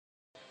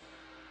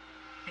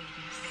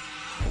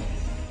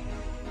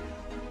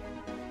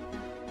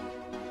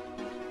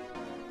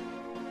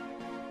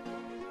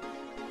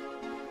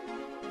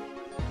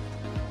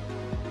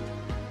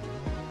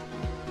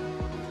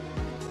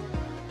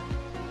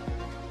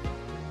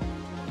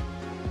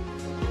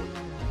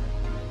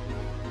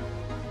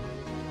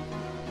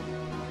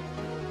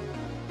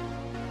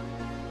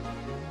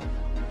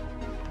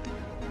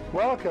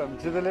Welcome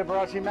to the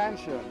Liberace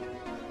Mansion.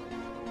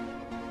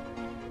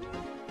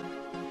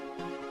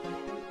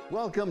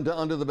 Welcome to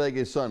Under the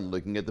Vegas Sun,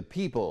 looking at the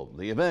people,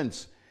 the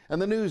events,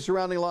 and the news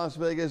surrounding Las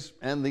Vegas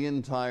and the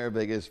entire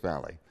Vegas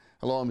Valley.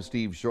 Hello, I'm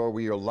Steve Schorr.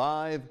 We are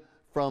live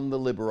from the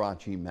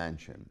Liberace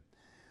Mansion.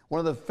 One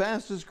of the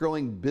fastest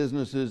growing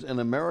businesses in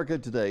America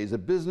today is a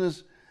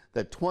business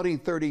that 20,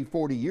 30,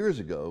 40 years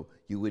ago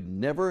you would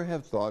never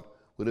have thought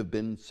would have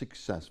been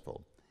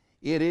successful.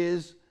 It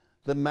is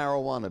the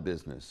marijuana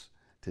business.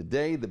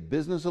 Today, the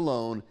business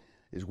alone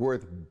is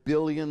worth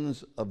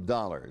billions of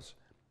dollars.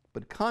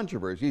 But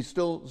controversy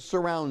still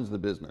surrounds the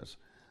business,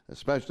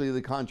 especially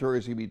the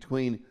controversy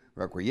between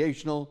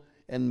recreational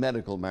and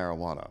medical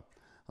marijuana.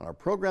 On our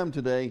program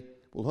today,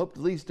 we'll hope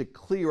at least to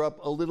clear up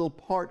a little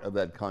part of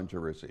that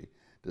controversy,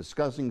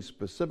 discussing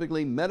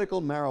specifically medical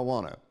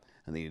marijuana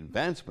and the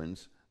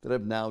advancements that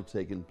have now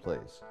taken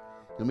place.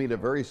 You'll meet a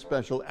very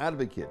special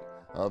advocate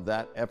of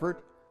that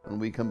effort when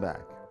we come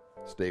back.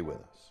 Stay with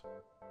us.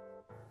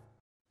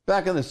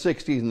 Back in the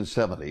 60s and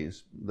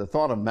 70s, the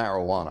thought of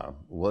marijuana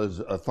was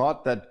a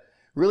thought that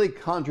really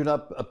conjured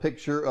up a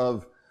picture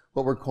of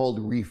what were called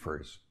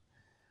reefers.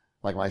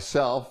 Like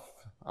myself,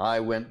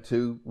 I went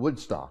to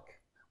Woodstock.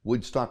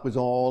 Woodstock was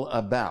all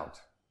about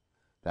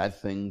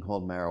that thing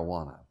called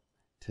marijuana.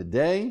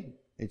 Today,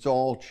 it's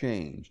all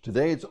changed.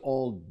 Today, it's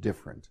all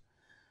different.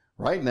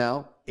 Right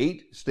now,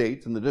 8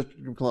 states in the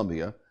District of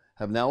Columbia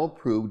have now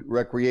approved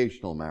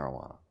recreational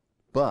marijuana.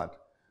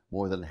 But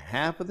more than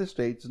half of the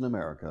states in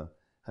America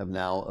have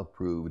now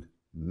approved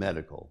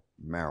medical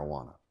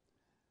marijuana.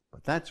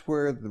 But that's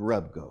where the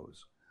rub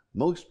goes.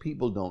 Most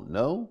people don't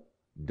know,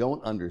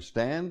 don't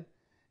understand,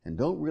 and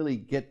don't really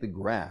get the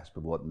grasp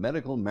of what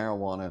medical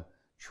marijuana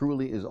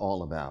truly is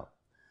all about.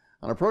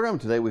 On our program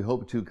today, we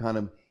hope to kind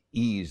of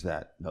ease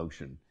that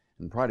notion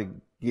and try to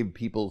give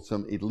people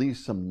at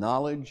least some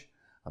knowledge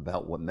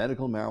about what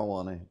medical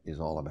marijuana is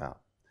all about.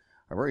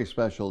 Our very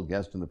special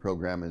guest in the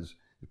program is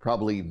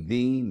probably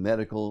the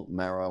medical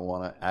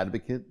marijuana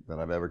advocate that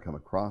I've ever come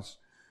across.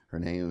 Her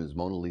name is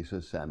Mona Lisa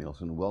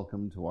Samuelson.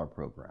 Welcome to our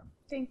program.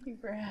 Thank you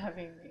for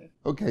having me.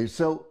 Okay,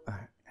 so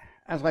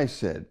as I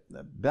said,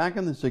 back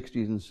in the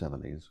 60s and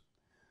 70s,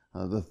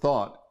 the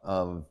thought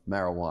of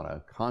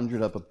marijuana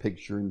conjured up a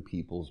picture in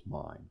people's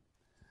mind.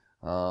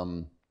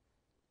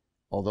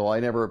 Although I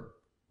never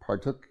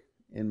partook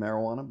in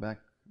marijuana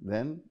back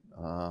then,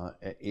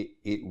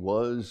 it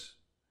was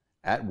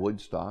at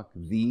Woodstock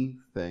the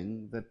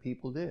thing that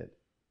people did.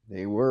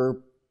 They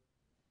were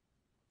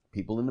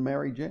people into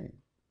Mary Jane.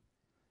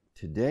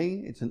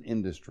 Today, it's an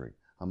industry,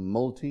 a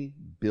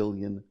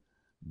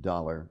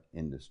multi-billion-dollar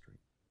industry.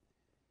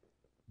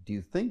 Do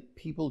you think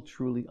people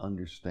truly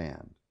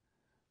understand,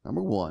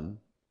 number one,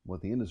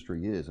 what the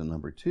industry is, and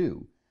number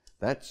two,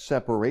 that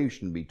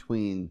separation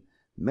between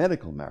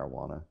medical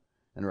marijuana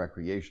and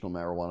recreational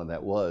marijuana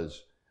that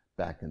was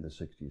back in the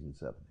 60s and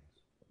 70s?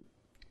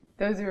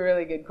 Those are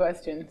really good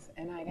questions,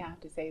 and I'd have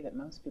to say that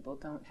most people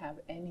don't have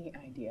any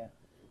idea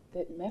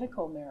that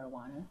medical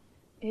marijuana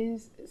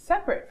is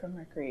separate from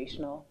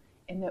recreational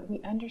in that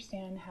we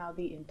understand how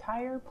the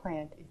entire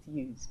plant is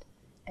used.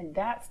 And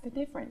that's the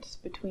difference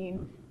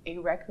between a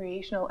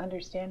recreational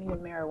understanding of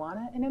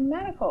marijuana and a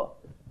medical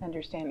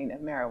understanding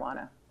of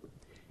marijuana.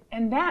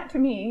 And that, to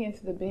me,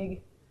 is the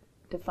big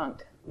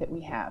defunct that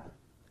we have.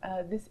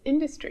 This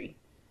industry,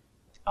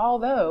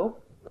 although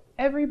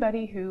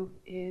everybody who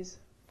is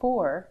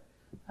for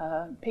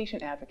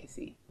patient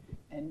advocacy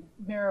and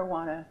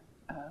marijuana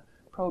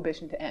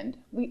prohibition to end,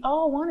 we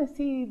all want to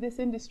see this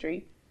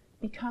industry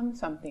become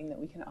something that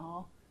we can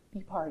all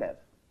be part of.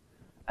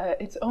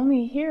 It's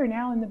only here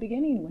now in the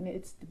beginning, when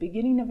it's the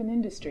beginning of an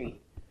industry,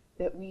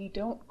 that we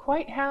don't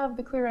quite have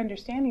the clear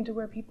understanding to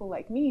where people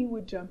like me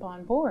would jump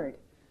on board.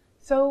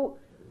 So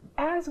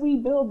as we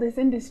build this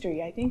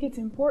industry, I think it's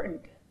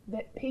important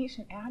that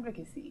patient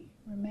advocacy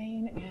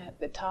remain at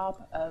the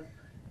top of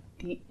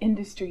the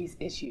industry's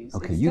issues,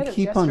 okay, instead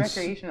of just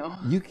recreational.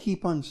 You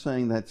keep on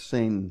saying that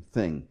same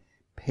thing,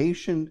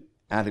 patient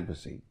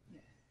advocacy.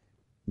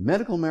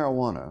 Medical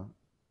marijuana,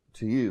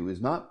 to you,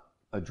 is not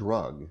a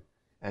drug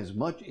as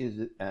much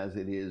as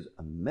it is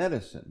a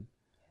medicine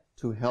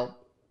to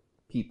help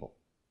people,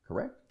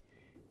 correct?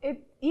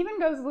 It even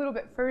goes a little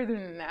bit further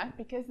than that,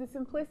 because the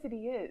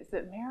simplicity is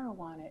that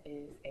marijuana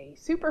is a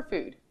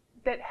superfood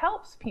that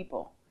helps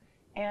people.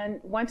 And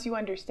once you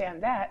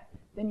understand that,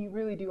 then you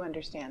really do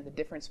understand the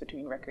difference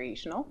between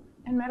recreational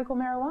and medical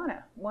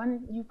marijuana.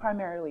 One, you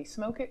primarily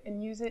smoke it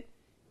and use it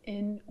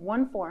in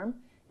one form,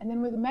 and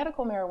then with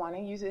medical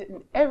marijuana, use it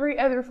in every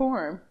other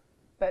form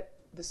but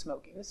the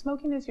smoking. The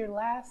smoking is your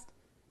last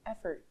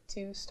effort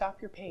to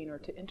stop your pain or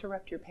to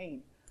interrupt your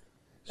pain.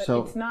 But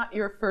So it's not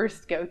your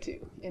first go-to.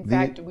 In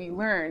fact, we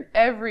learn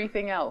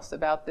everything else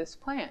about this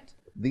plant.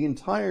 the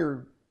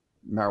entire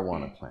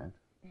marijuana plant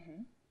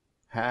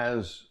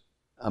has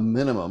a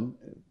minimum,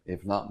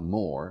 if not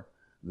more,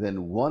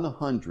 than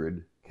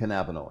 100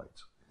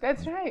 cannabinoids.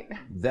 That's right.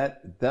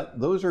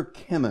 Those are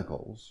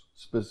chemicals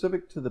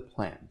specific to the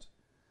plant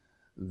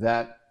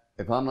that,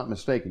 if I'm not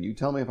mistaken, you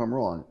tell me if I'm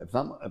wrong, if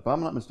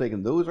I'm not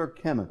mistaken, those are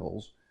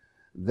chemicals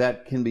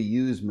that can be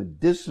used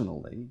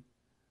medicinally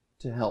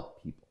to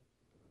help people.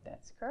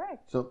 That's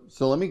correct.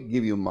 So let me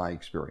give you my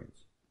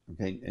experience,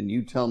 okay? And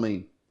you tell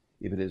me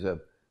if it is a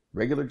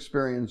regular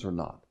experience or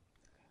not.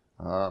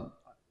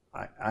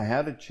 I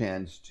had a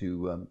chance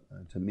to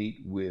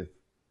meet with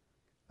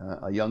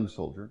a young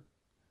soldier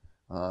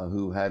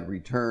who had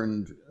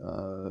returned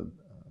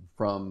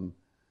from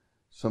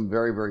some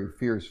very, very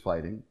fierce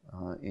fighting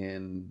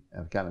in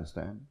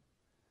Afghanistan,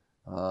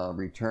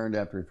 returned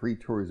after 3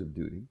 tours of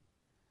duty,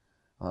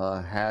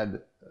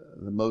 had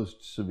the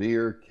most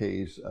severe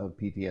case of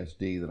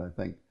PTSD that I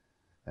think,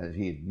 as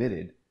he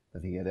admitted,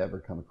 that he had ever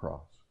come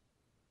across.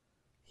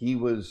 He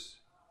was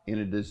in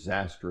a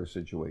disastrous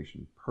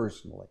situation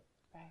personally.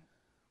 Right.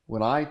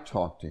 When I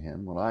talked to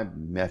him, when I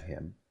met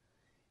him,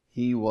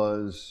 he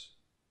was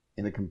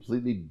in a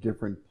completely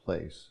different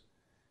place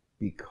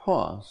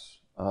because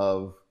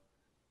of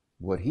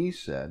what he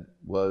said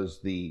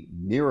was the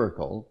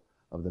miracle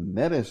of the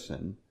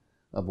medicine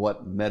of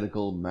what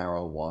medical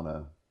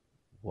marijuana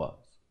was.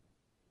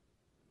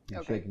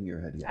 You're shaking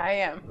your head, yes.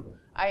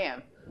 I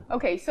am.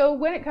 Okay, so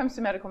when it comes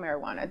to medical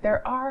marijuana,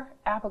 there are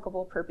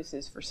applicable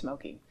purposes for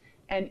smoking.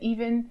 And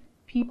even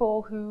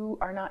people who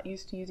are not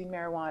used to using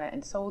marijuana,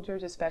 and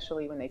soldiers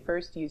especially, when they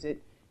first use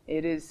it,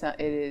 it is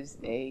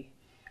a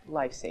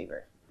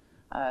lifesaver.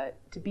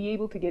 To be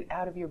able to get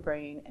out of your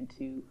brain and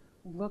to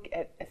look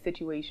at a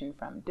situation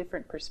from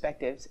different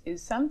perspectives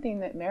is something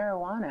that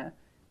marijuana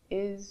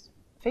is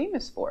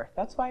famous for.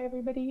 That's why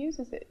everybody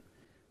uses it.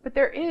 But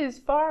there is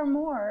far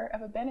more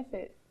of a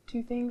benefit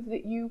to things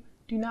that you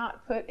do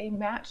not put a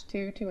match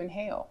to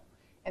inhale.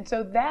 And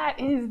so that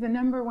is the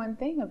number one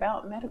thing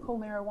about medical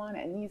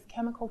marijuana and these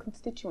chemical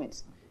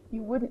constituents.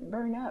 You wouldn't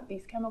burn up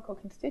these chemical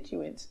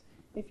constituents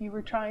if you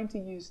were trying to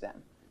use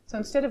them. So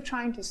instead of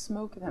trying to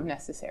smoke them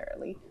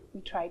necessarily,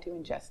 we try to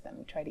ingest them,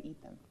 we try to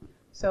eat them.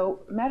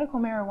 So medical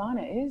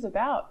marijuana is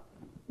about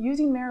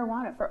using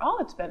marijuana for all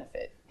its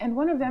benefit. And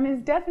one of them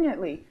is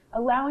definitely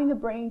allowing the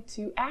brain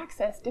to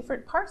access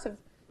different parts of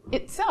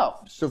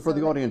itself. So for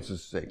the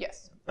audience's sake,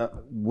 yes.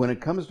 When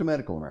it comes to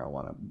medical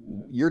marijuana,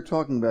 you're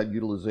talking about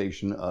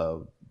utilization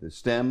of the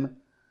stem,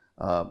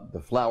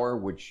 the flower,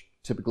 which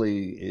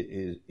typically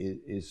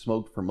is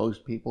smoked for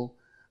most people,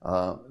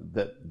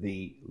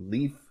 the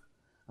leaf,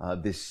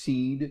 the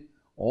seed,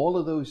 all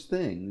of those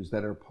things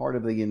that are part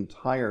of the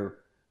entire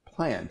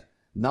plant,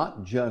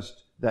 not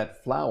just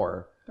that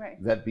flower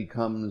that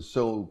becomes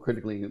so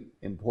critically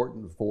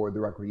important for the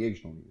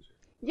recreational user.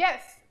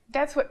 Yes.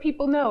 That's what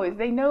people know, is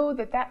they know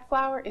that that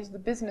flower is the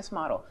business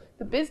model.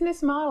 The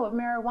business model of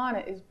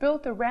marijuana is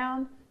built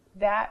around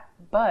that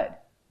bud.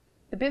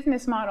 The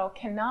business model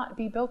cannot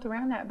be built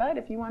around that bud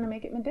if you want to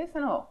make it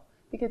medicinal,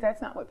 because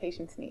that's not what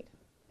patients need.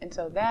 And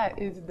so that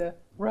is the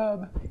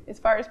rub as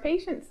far as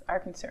patients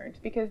are concerned,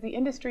 because the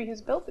industry has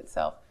built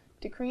itself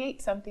to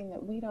create something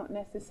that we don't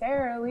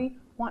necessarily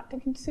want to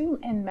consume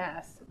en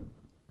masse.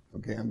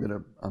 Okay, I'm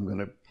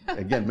gonna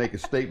again make a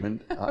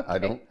statement.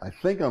 Okay. I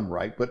think I'm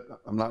right, but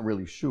I'm not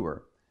really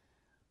sure.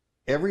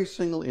 Every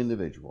single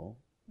individual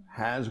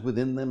has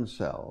within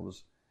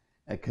themselves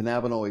a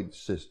cannabinoid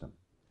system.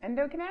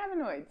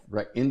 Endocannabinoids.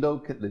 Right,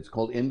 it's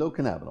called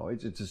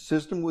endocannabinoids. It's a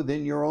system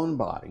within your own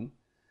body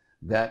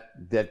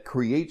that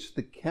creates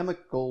the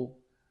chemical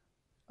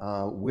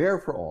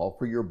wherewithal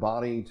for your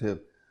body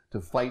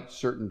to fight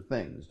certain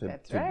things.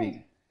 That's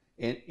right.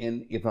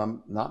 And if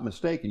I'm not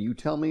mistaken, you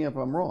tell me if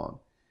I'm wrong.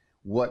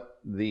 What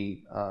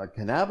the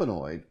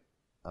cannabinoid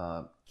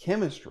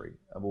chemistry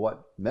of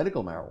what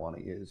medical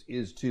marijuana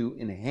is to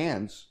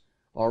enhance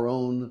our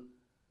own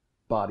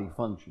body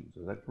functions.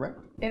 Is that correct?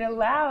 It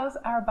allows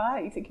our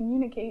body to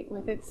communicate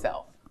with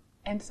itself.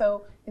 And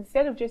so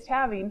instead of just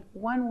having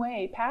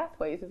one-way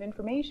pathways of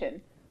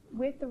information,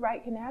 with the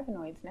right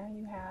cannabinoids, now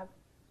you have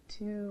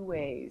 2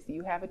 ways.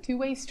 You have a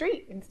 2-way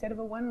street instead of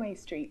a 1-way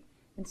street.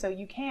 And so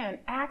you can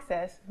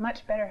access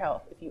much better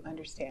health if you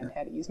understand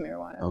how to use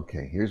marijuana.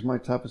 Okay, here's my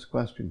toughest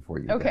question for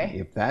you. Okay. Then.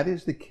 If that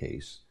is the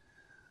case,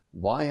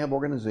 why have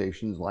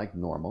organizations like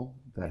NORML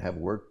that have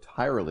worked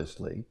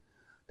tirelessly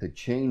to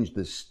change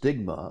the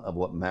stigma of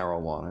what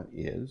marijuana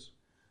is,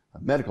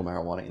 medical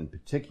marijuana in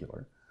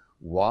particular,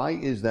 why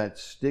is that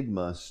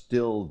stigma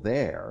still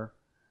there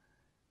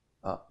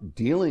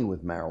dealing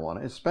with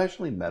marijuana,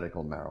 especially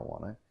medical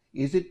marijuana?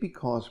 Is it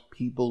because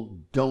people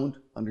don't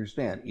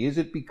understand? Is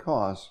it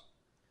because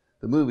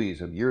the movies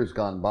of years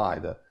gone by,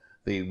 the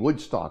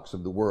Woodstocks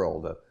of the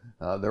world,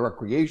 the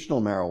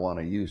recreational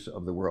marijuana use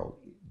of the world,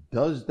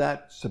 does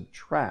that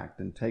subtract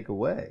and take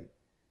away,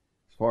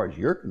 as far as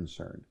you're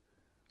concerned,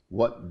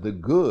 what the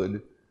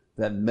good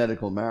that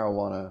medical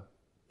marijuana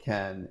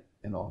can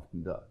and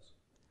often does?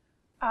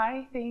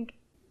 I think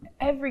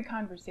every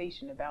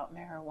conversation about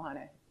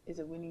marijuana is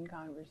a winning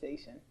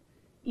conversation,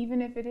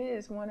 even if it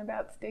is one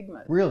about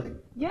stigmas. Really?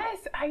 Yes,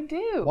 I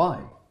do.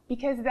 Why?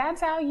 Because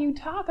that's how you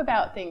talk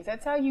about things.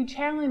 That's how you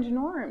challenge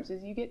norms,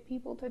 is you get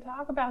people to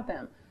talk about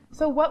them.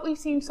 So what we've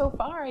seen so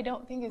far, I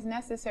don't think is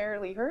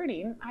necessarily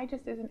hurting. I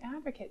just, as an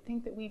advocate,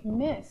 think that we've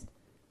missed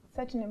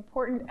such an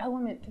important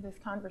element to this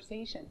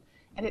conversation.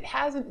 And it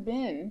hasn't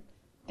been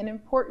an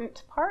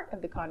important part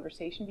of the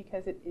conversation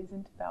because it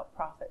isn't about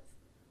profits.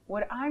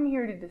 What I'm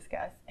here to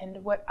discuss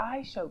and what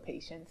I show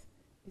patients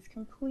is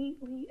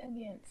completely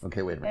against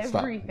Okay, wait a minute.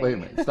 everything. Stop. Wait a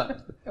minute.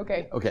 Stop.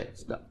 Okay. Okay,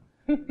 stop.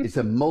 It's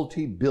a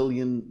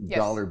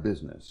multi-billion-dollar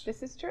business.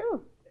 This is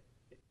true.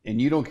 And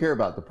you don't care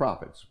about the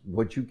profits.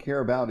 What you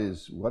care about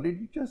is, what did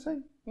you just say?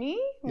 Me?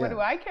 Yeah. What do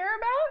I care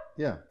about?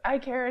 Yeah. I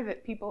care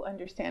that people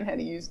understand how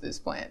to use this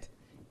plant.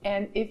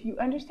 And if you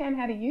understand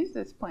how to use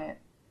this plant,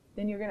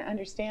 then you're going to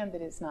understand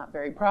that it's not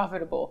very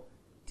profitable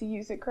to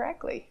use it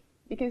correctly,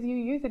 because you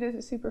use it as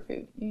a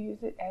superfood, you use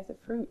it as a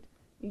fruit,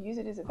 you use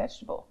it as a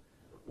vegetable.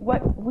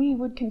 What we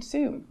would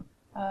consume,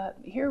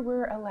 here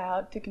we're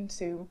allowed to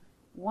consume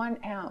 1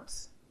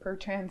 ounce per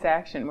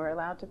transaction. We're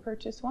allowed to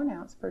purchase 1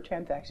 ounce per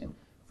transaction.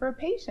 For a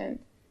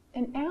patient,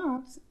 an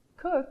ounce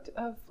cooked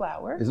of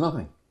flour It's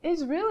nothing.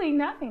 is really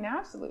nothing,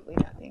 absolutely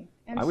nothing.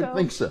 And I would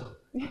think so.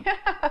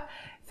 Yeah.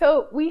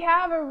 So we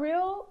have a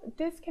real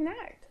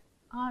disconnect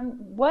on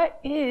what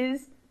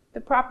is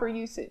the proper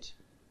usage.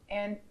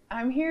 And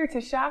I'm here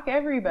to shock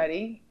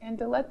everybody and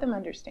to let them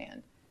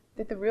understand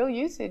that the real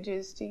usage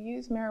is to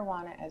use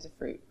marijuana as a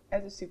fruit,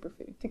 as a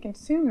superfood, to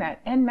consume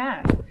that en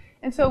masse.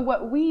 And so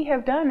what we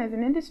have done as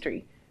an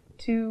industry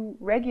to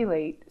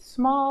regulate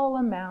small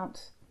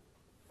amounts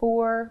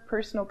for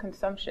personal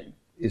consumption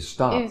Is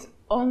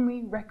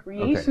only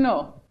recreational.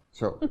 Okay.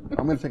 So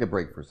I'm going to take a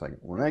break for a second.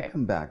 When I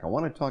come back, I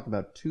want to talk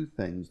about 2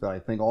 things that I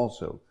think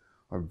also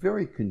are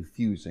very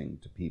confusing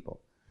to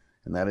people.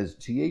 And that is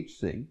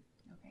THC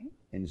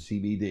and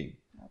CBD.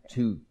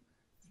 Two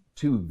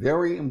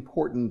very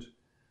important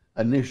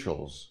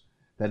initials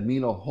that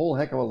mean a whole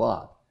heck of a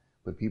lot,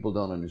 but people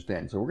don't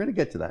understand. So we're going to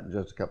get to that in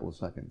just a couple of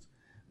seconds.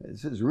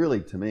 This is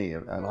really, to me,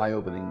 an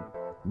eye-opening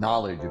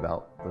knowledge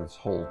about this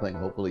whole thing.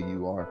 Hopefully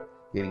you are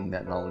getting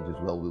that knowledge as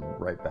well. We'll be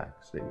right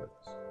back. Stay with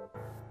us.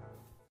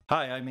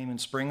 Hi, I'm Eamon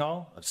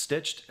Springall of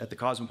Stitched at the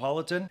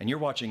Cosmopolitan, and you're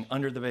watching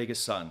Under the Vegas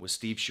Sun with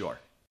Steve Schorr.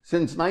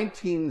 Since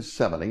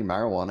 1970,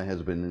 marijuana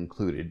has been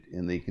included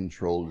in the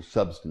Controlled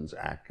Substance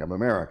Act of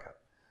America.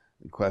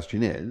 The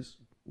question is,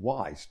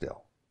 why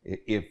still?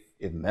 If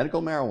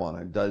medical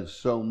marijuana does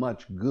so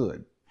much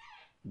good,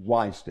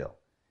 why still?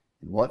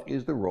 And what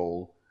is the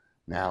role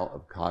now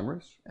of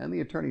Congress and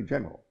the Attorney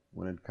General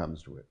when it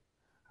comes to it?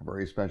 A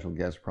very special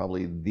guest,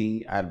 probably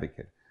the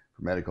advocate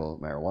for medical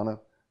marijuana,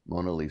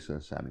 Mona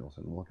Lisa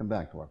Samuelson. Welcome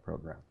back to our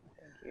program.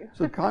 Thank you.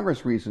 So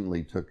Congress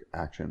recently took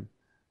action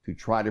to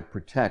try to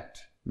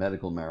protect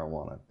medical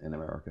marijuana in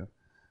America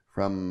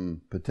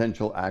from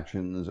potential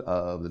actions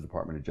of the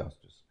Department of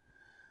Justice.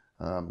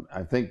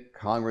 I think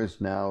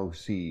Congress now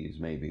sees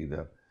maybe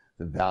the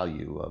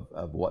value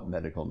of what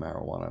medical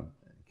marijuana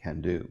can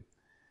do.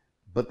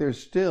 But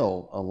there's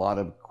still a lot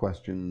of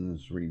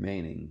questions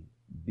remaining,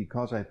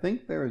 because I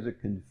think there is a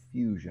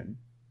confusion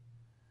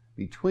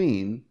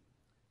between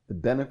the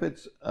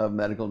benefits of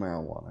medical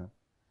marijuana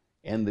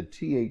and the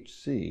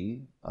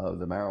THC of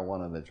the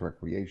marijuana that's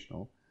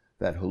recreational,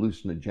 that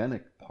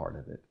hallucinogenic part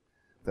of it,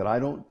 that I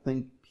don't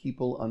think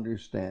people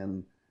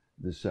understand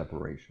the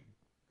separation.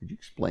 Could you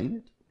explain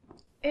it?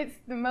 It's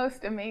the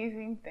most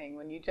amazing thing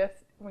when you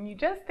just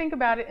think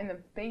about it in the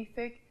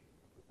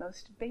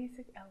most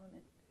basic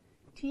element.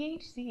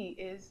 THC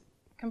is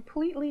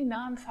completely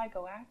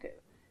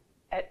non-psychoactive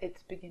at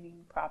its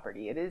beginning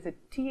property. It is a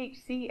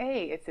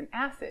THCA, it's an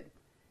acid,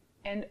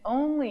 and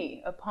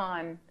only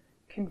upon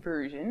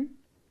conversion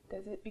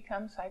does it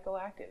become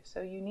psychoactive.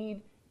 So you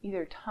need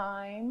either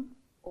time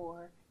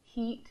or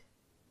heat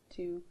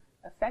to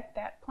affect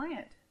that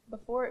plant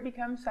before it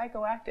becomes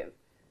psychoactive.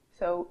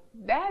 So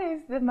that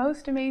is the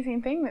most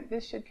amazing thing, that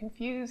this should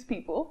confuse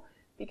people,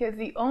 because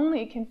the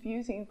only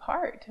confusing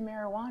part to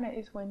marijuana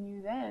is when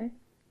you then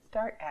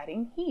start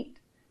adding heat,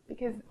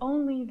 because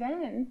only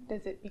then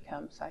does it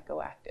become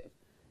psychoactive.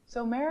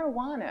 So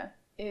marijuana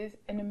is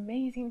an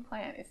amazing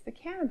plant. It's the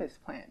cannabis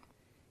plant.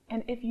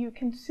 And if you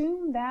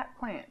consume that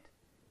plant,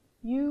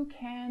 you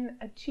can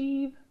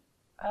achieve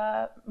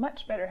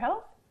much better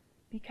health,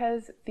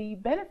 because the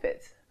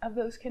benefits of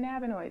those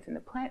cannabinoids and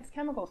the plant's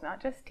chemicals, not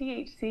just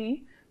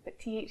THC, but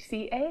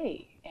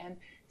THCA and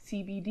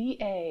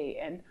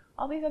CBDA and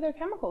all these other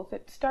chemicals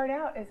that start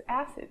out as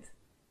acids,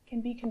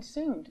 can be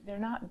consumed. They're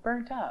not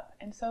burnt up.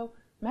 And so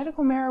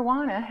medical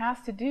marijuana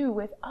has to do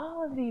with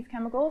all of these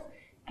chemicals,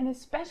 and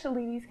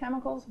especially these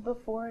chemicals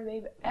before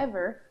they've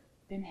ever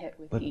been hit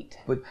with heat.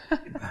 But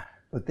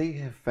they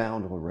have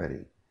found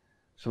already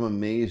some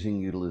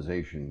amazing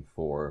utilization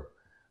for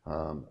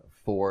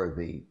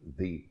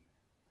the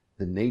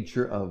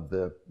nature of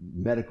the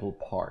medical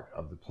part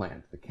of the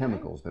plant, the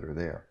chemicals that are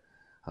there.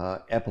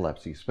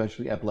 Epilepsy,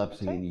 especially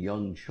epilepsy in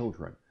young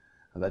children.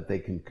 that they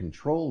can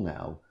control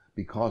now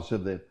because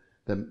of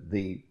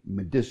the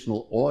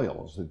medicinal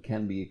oils that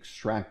can be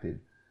extracted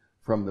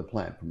from the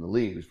plant, from the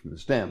leaves, from the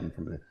stem,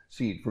 from the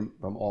seed,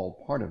 from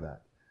all part of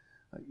that.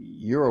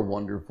 You're a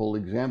wonderful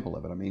example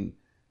of it. I mean,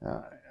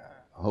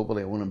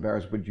 hopefully I won't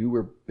embarrass, but you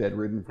were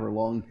bedridden for a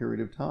long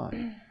period of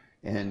time.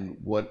 And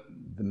what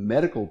the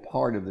medical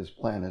part of this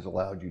plan has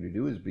allowed you to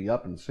do is be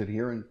up and sit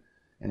here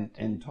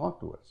and talk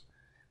to us.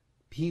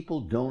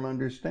 People don't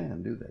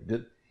understand, do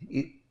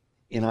they?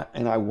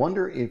 And I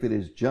wonder if it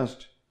is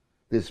just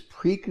this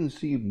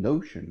preconceived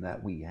notion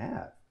that we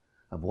have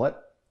of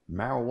what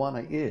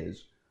marijuana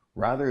is,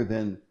 rather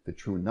than the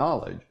true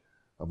knowledge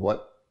of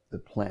what the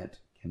plant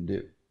can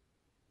do.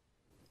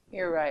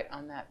 You're right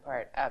on that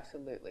part,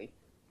 absolutely.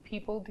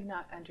 People do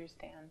not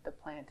understand the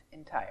plant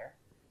entire.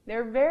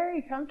 They're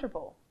very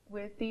comfortable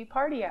with the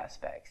party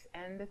aspects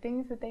and the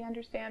things that they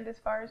understand as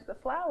far as the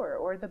flower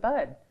or the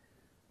bud.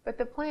 But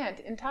the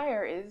plant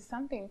entire is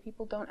something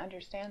people don't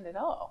understand at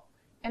all.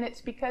 And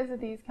it's because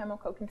of these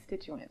chemical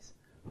constituents.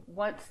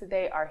 Once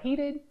they are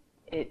heated,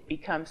 it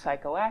becomes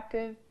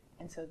psychoactive,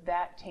 and so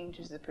that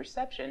changes the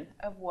perception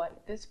of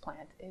what this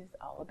plant is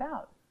all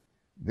about.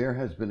 There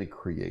has been a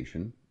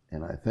creation,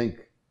 and I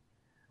think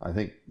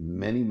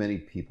many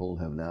people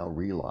have now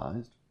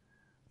realized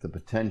the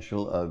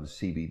potential of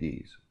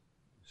CBDs.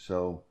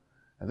 So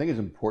I think it's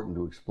important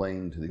to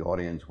explain to the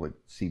audience what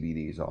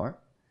CBDs are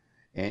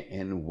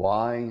and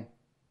why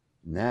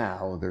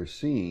now they're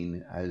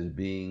seen as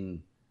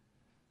being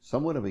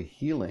somewhat of a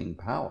healing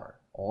power,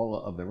 all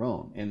of their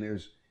own. And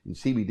there's, in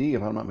CBD,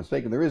 if I'm not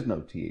mistaken, there is no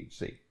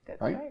THC. That's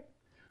right.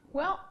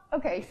 Well,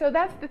 okay, so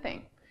that's the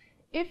thing.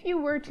 If you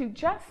were to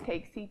just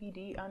take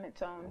CBD on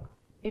its own,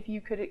 if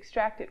you could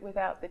extract it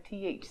without the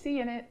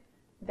THC in it,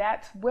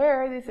 that's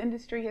where this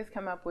industry has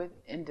come up with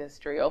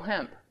industrial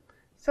hemp.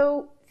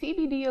 So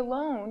CBD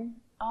alone,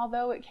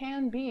 although it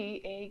can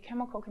be a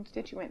chemical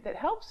constituent that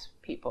helps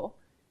people,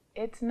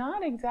 it's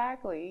not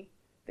exactly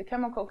the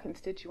chemical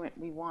constituent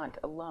we want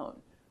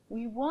alone.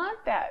 We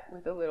want that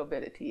with a little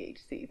bit of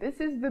THC. This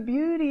is the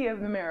beauty of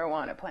the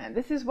marijuana plant.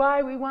 This is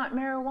why we want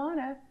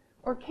marijuana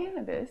or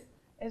cannabis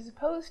as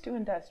opposed to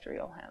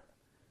industrial hemp.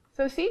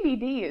 So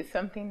CBD is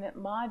something that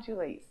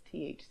modulates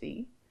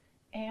THC,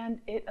 and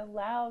it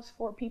allows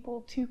for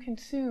people to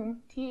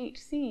consume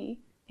THC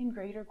in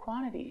greater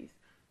quantities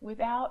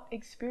without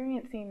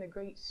experiencing the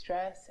great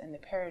stress and the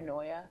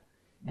paranoia.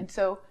 And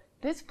so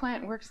this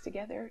plant works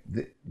together.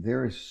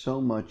 There is so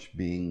much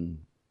being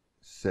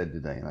said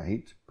today, and I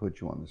hate to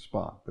put you on the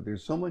spot, but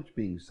there's so much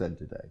being said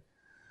today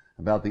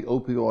about the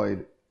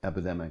opioid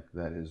epidemic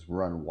that is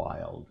run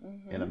wild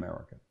in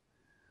America.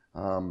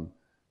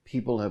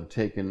 People have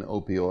taken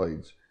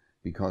opioids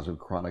because of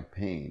chronic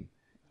pain.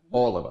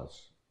 All of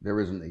us,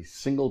 there isn't a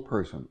single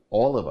person,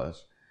 all of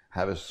us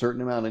have a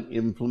certain amount of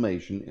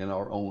inflammation in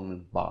our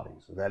own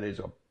bodies. That is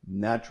a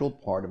natural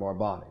part of our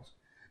bodies.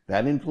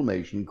 That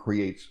inflammation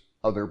creates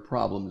other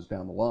problems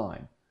down the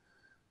line.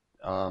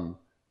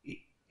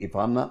 If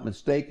I'm not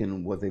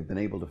mistaken, what they've been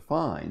able to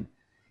find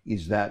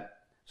is that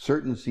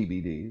certain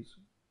CBDs,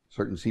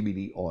 certain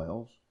CBD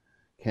oils,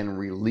 can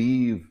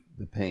relieve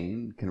the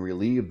pain, can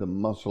relieve the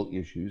muscle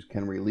issues,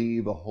 can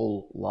relieve a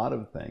whole lot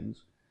of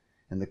things.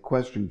 And the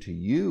question to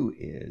you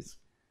is,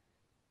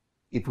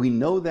 if we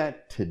know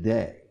that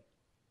today,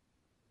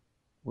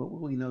 what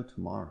will we know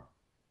tomorrow?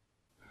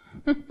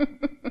 Well,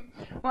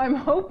 I'm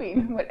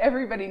hoping what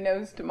everybody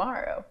knows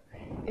tomorrow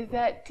is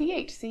that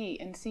THC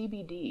and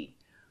CBD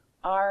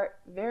are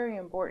very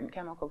important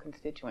chemical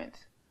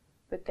constituents,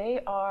 but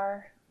they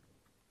are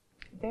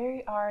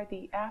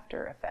the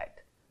after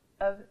effect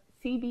of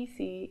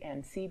CBC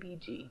and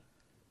CBG.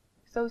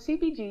 So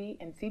CBG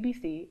and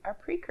CBC are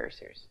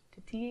precursors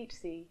to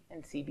THC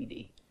and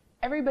CBD.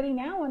 Everybody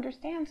now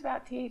understands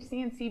about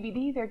THC and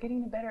CBD. They're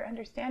getting a better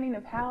understanding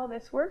of how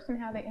this works and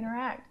how they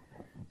interact.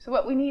 So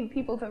what we need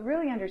people to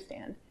really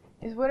understand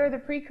is what are the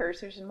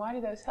precursors and why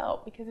do those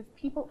help? Because if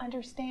people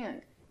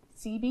understand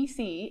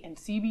CBC and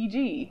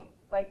CBG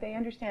like they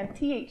understand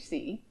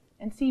THC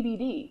and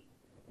CBD,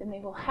 then they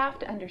will have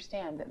to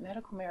understand that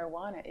medical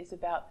marijuana is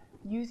about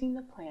using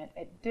the plant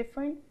at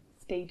different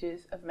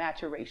stages of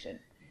maturation.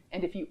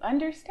 And if you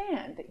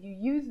understand that you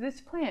use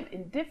this plant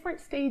in different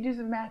stages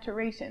of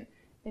maturation,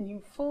 then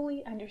you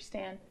fully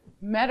understand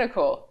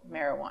medical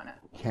marijuana.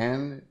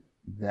 Can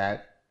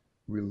that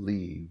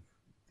relieve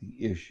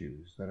the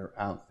issues that are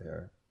out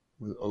there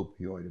with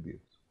opioid abuse?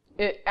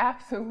 It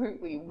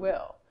absolutely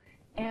will.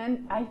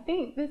 And I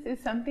think this is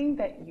something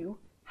that you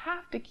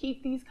have to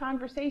keep these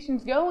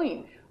conversations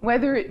going,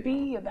 whether it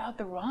be about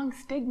the wrong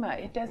stigma.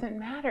 It doesn't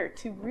matter.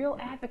 To real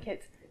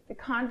advocates, the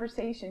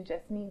conversation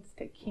just needs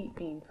to keep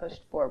being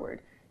pushed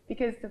forward.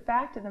 Because the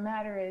fact of the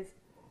matter is,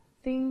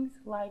 things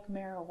like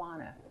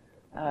marijuana,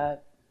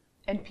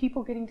 and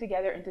people getting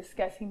together and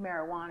discussing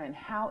marijuana and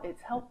how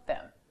it's helped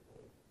them,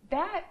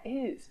 that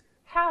is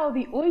how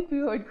the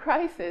opioid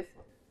crisis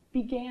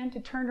began to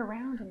turn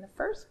around in the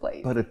first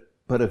place.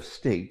 But if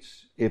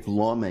states, if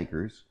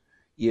lawmakers,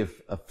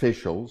 if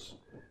officials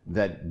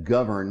that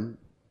govern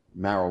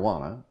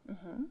marijuana,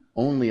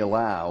 only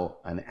allow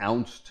an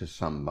ounce to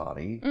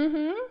somebody,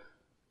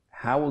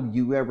 how will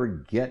you ever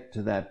get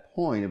to that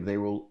point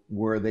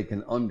where they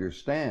can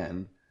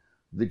understand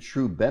the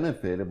true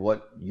benefit of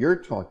what you're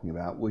talking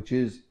about, which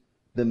is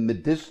the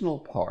medicinal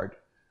part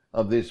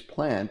of this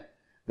plant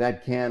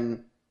that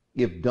can,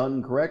 if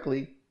done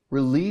correctly,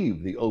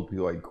 relieve the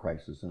opioid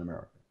crisis in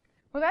America?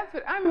 Well, that's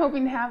what I'm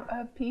hoping to have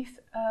a piece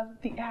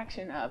of the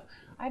action of.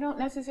 I don't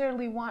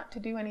necessarily want to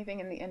do anything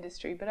in the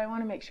industry, but I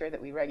want to make sure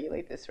that we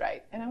regulate this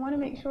right. And I want to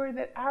make sure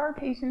that our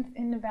patients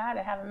in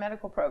Nevada have a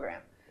medical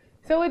program.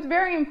 So it's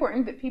very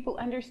important that people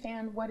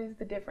understand what is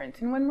the difference.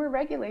 And when we're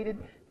regulated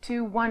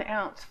to 1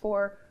 ounce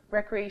for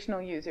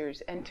recreational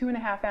users and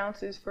 2.5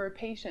 ounces for a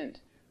patient,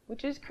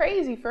 which is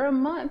crazy, for a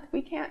month,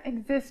 we can't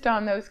exist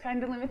on those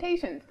kind of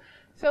limitations.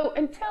 So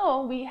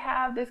until we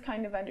have this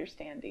kind of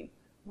understanding,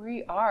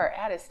 we are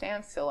at a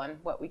standstill on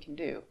what we can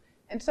do.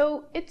 And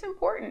so it's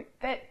important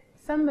that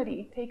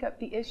somebody take up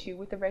the issue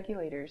with the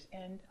regulators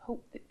and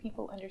hope that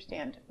people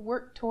understand,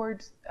 work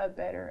towards a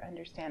better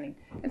understanding.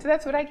 And so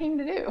that's what I came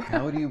to do.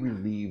 How do you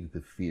relieve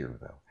the fear,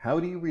 though? How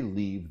do you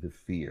relieve the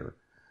fear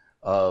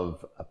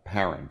of a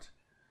parent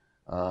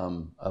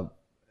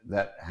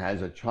that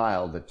has a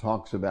child that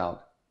talks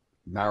about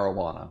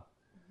marijuana,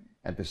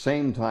 at the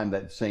same time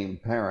that same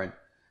parent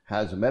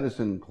has a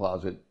medicine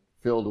closet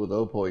filled with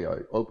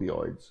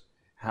opioids?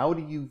 How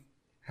do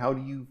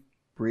you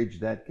bridge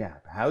that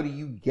gap? How do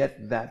you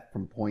get that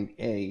from point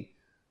A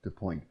to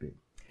point B?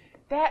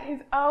 That has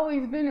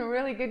always been a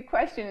really good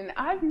question, and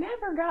I've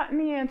never gotten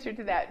the answer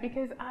to that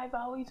because I've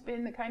always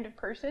been the kind of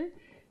person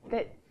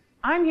that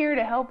I'm here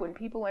to help when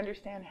people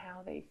understand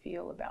how they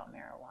feel about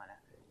marijuana.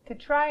 To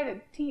try to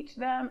teach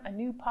them a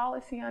new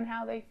policy on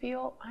how they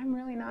feel, I'm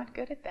really not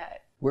good at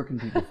that. Where can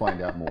people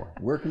find out more?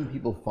 Where can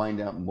people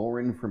find out more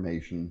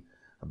information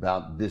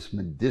about this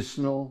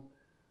medicinal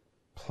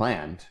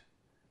plant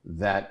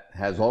that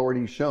has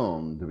already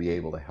shown to be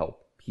able to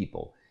help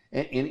people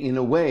in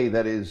a way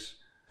that is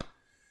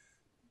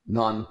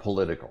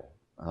non-political?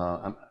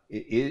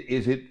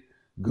 Is it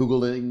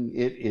Googling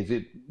it? Is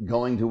it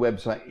going to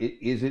website?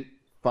 Is it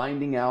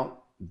finding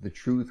out the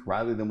truth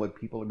rather than what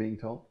people are being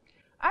told?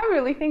 I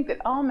really think that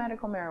all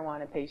medical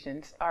marijuana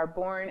patients are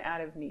born out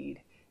of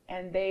need,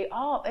 and they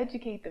all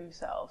educate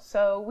themselves.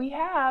 So we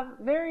have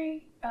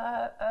very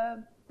a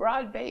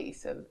broad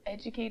base of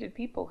educated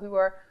people who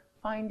are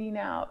finding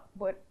out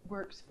what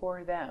works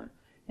for them.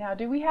 Now,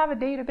 do we have a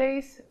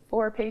database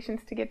for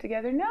patients to get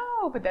together?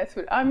 No, but that's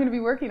what I'm going to be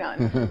working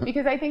on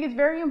because I think it's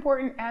very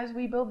important as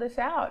we build this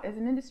out as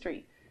an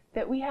industry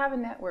that we have a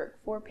network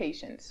for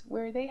patients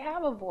where they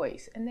have a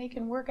voice and they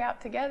can work out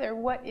together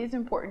what is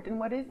important and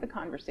what is the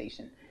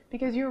conversation.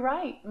 Because you're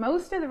right,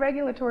 most of the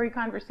regulatory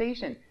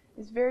conversation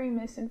is very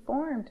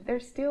misinformed. They're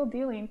still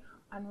dealing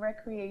on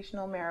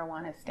recreational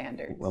marijuana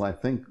standards. Well, I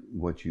think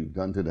what you've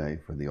done today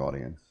for the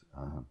audience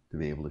to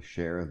be able to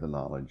share the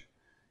knowledge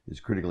is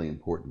critically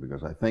important,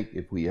 because I think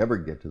if we ever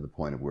get to the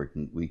point of where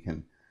we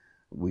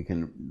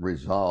can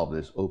resolve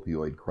this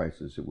opioid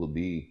crisis, it will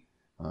be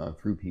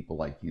through people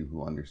like you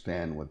who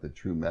understand what the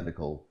true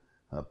medical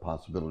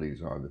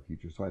possibilities are of the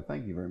future. So I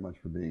thank you very much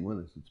for being with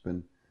us. It's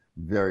been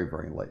very,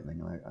 very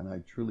enlightening, and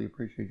I truly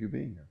appreciate you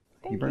being here.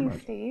 Thank you very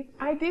much, Steve.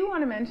 I do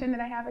want to mention that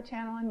I have a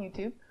channel on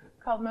YouTube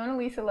called Mona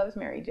Lisa Loves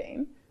Mary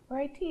Jane, where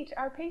I teach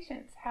our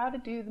patients how to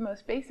do the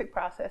most basic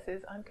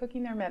processes on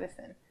cooking their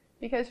medicine.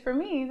 Because for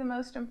me, the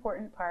most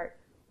important part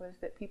was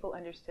that people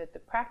understood the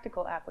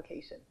practical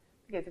application.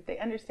 Because if they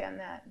understand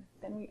that,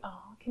 then we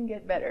all can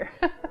get better.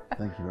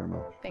 Thank you very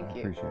much. Thank you. I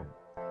appreciate it.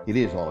 It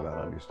is all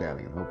about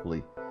understanding, and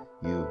hopefully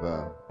you've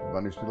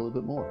understood a little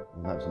bit more.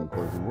 We'll have some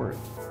closing words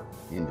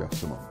in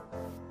just a moment.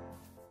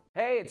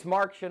 Hey, it's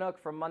Mark Chinook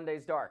from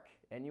Monday's Dark,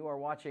 and you are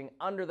watching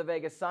Under the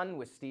Vegas Sun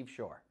with Steve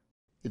Schorr.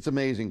 It's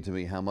amazing to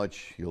me how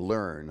much you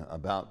learn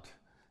about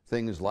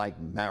things like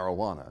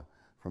marijuana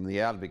from the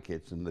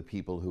advocates and the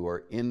people who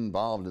are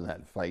involved in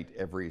that fight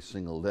every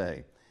single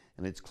day.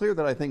 And it's clear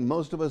that I think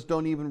most of us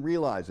don't even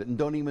realize it and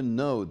don't even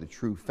know the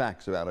true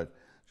facts about it,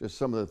 just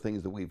some of the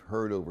things that we've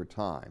heard over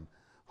time.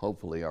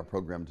 Hopefully our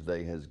program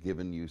today has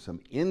given you some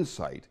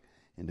insight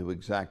into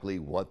exactly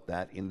what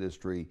that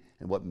industry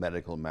and what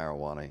medical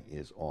marijuana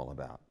is all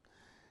about.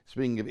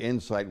 Speaking of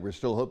insight, we're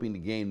still hoping to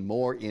gain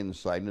more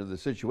insight into the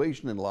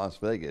situation in Las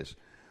Vegas,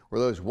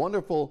 where those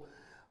wonderful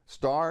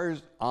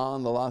stars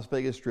on the Las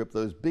Vegas Strip,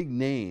 those big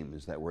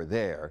names that were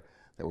there,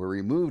 that were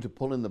removed to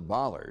pull in the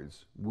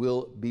bollards,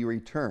 will be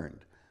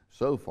returned.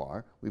 So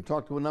far, we've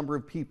talked to a number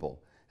of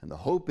people, and the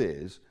hope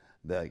is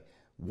the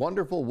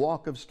wonderful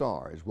Walk of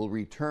Stars will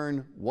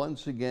return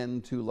once again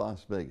to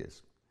Las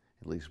Vegas.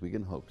 At least we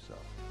can hope so.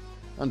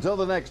 Until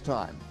the next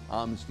time,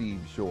 I'm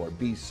Steve Schorr.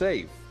 Be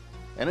safe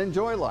and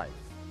enjoy life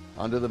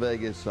under the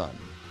Vegas sun.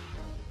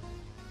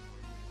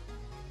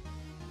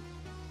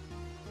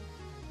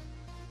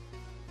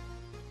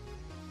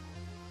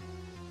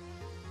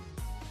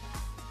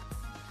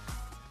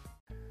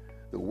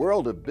 The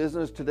world of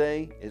business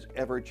today is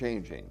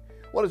ever-changing.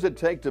 What does it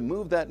take to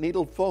move that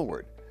needle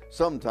forward?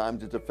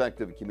 Sometimes it's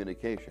effective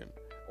communication,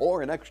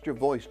 or an extra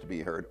voice to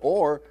be heard,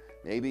 or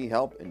maybe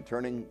help in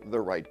turning the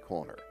right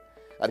corner.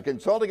 At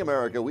Consulting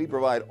America, we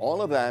provide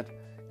all of that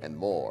and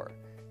more.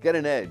 Get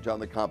an edge on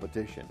the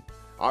competition.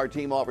 Our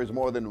team offers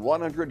more than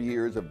 100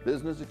 years of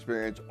business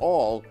experience,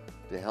 all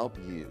to help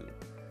you.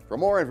 For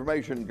more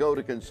information, go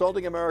to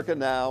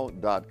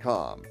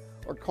consultingamericanow.com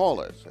or call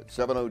us at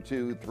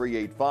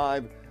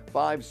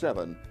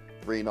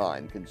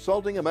 702-385-5739.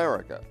 Consulting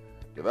America,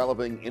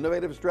 developing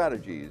innovative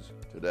strategies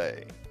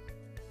today.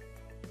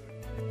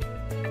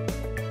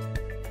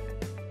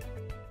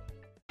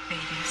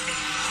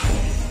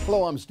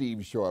 Hello, I'm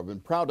Steve Schorr. I've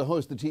been proud to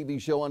host the TV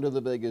show Under the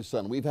Vegas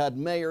Sun. We've had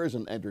mayors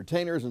and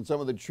entertainers and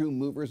some of the true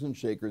movers and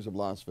shakers of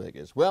Las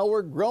Vegas. Well,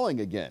 we're growing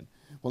again.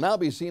 We'll now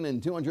be seen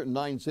in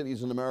 209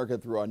 cities in America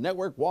through our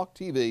network, Walk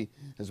TV,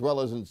 as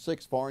well as in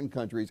 6 foreign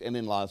countries. And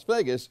in Las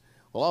Vegas,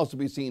 we'll also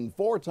be seen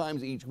 4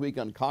 times each week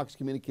on Cox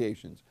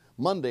Communications,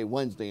 Monday,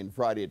 Wednesday, and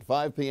Friday at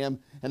 5 p.m.,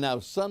 and now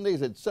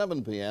Sundays at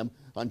 7 p.m.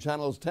 on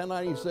channels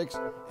 1096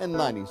 and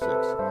 96.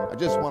 I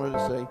just wanted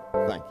to say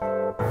thank you.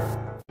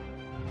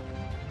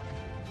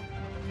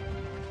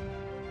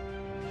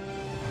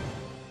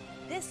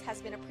 This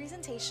has been a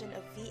presentation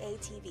of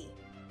VATV.